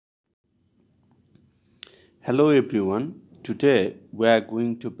Hello everyone. Today we are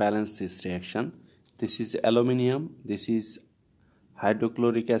going to balance this reaction. This is aluminium, this is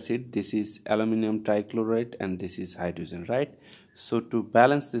hydrochloric acid, this is aluminium trichloride, and this is hydrogen, right? So to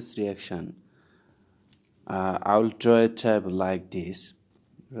balance this reaction, I will draw a table like this,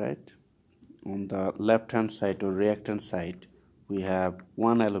 right? On the left hand side or reactant side, we have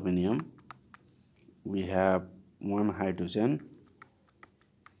one aluminium, we have one hydrogen,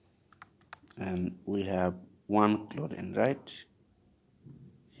 and we have one chlorine, right?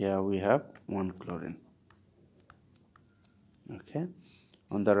 Here we have one chlorine. Okay,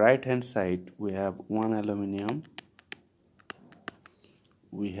 on the right hand side we have one aluminium,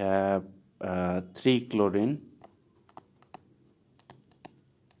 we have 3 chlorine,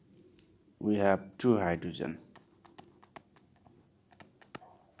 we have 2 hydrogen.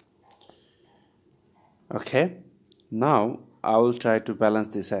 Okay, now I will try to balance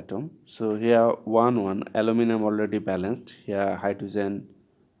this atom. So here 1 aluminium already balanced, here hydrogen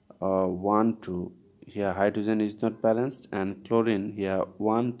 1 2, here hydrogen is not balanced, and chlorine here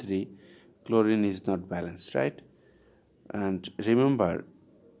 1 3, chlorine is not balanced, right? And remember,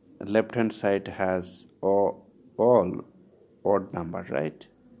 left hand side has all odd number, right?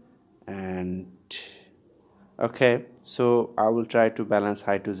 And okay, so I will try to balance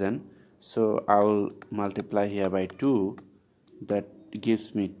hydrogen. So I will multiply here by 2, that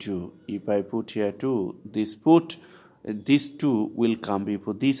gives me 2. If I put here 2, this 2 will come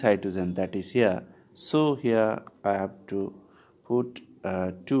before this hydrogen that is here. So here I have to put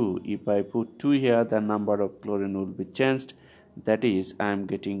 2. If I put 2 here, the number of chlorine will be changed, that is I am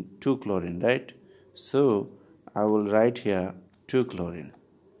getting 2 chlorine, right? So I will write here 2 chlorine.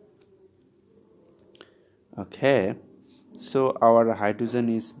 Okay, so our hydrogen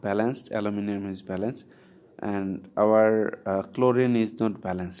is balanced, aluminum is balanced, and our chlorine is not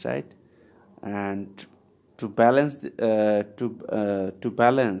balanced, right? And to balance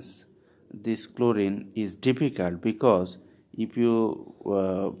this chlorine is difficult, because if you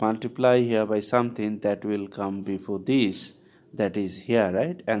multiply here by something, that will come before this, that is here,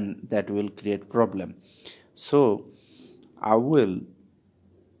 right? And that will create problem. So I will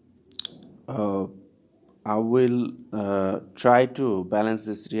try to balance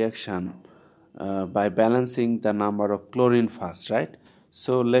this reaction by balancing the number of chlorine first, right?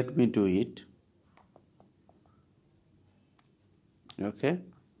 So let me do it. Okay,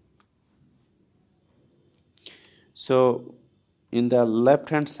 so in the left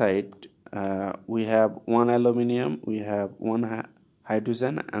hand side we have one aluminium, we have one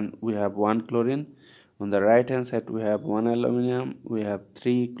hydrogen, and we have one chlorine. On the right hand side we have one aluminium, we have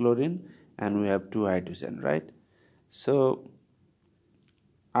 3 chlorine, and we have 2 hydrogen, right? So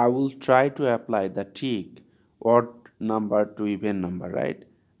I will try to apply the tick odd number to even number, right?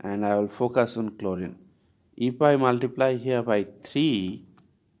 And I will focus on chlorine. If I multiply here by 3,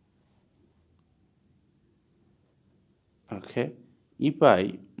 okay, if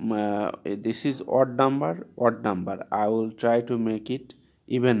I this is odd number, I will try to make it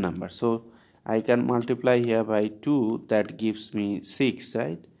even number. So I can multiply here by 2, that gives me 6,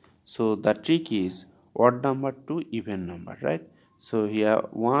 right? So the trick is odd number to even number, right? So here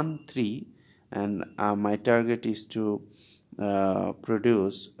 1 3, and my target is to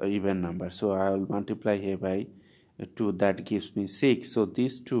produce a even number. So I will multiply here by 2, that gives me 6. So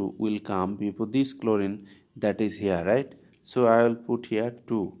these 2 will come before this chlorine that is here, right? So I will put here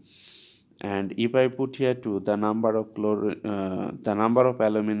 2, and if I put here 2, the number of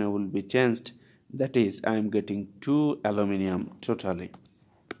aluminum will be changed, that is I am getting 2 aluminium totally.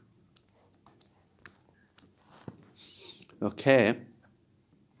 Okay,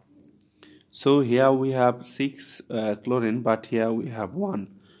 so here we have 6 chlorine, but here we have 1,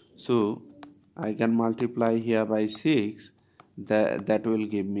 so I can multiply here by 6, that will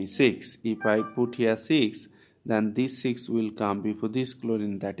give me 6. If I put here 6, then this 6 will come before this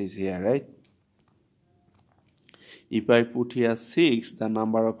chlorine that is here, right? If I put here 6, the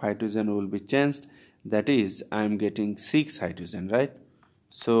number of hydrogen will be changed, that is I am getting 6 hydrogen, right?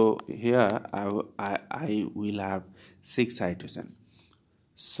 So here I will have 6 hydrogen.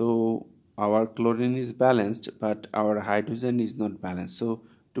 So our chlorine is balanced, but our hydrogen is not balanced. So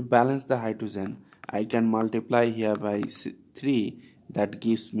to balance the hydrogen, I can multiply here by 3, that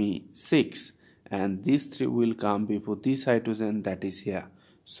gives me 6, and these 3 will come before this hydrogen that is here.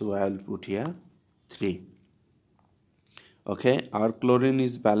 So I will put here 3. Okay, our chlorine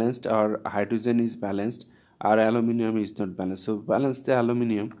is balanced, our hydrogen is balanced, our aluminum is not balanced. So balance the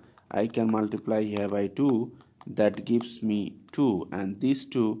aluminum, I can multiply here by 2, that gives me 2, and these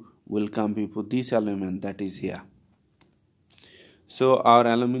 2 will come before this element that is here. So our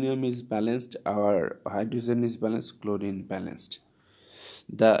aluminum is balanced, our hydrogen is balanced, chlorine balanced.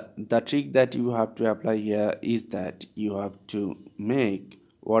 The trick that you have to apply here is that you have to make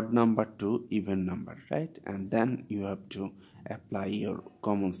odd number to even number, right? And then you have to apply your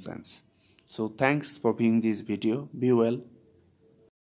common sense. So thanks for viewing this video. Be well.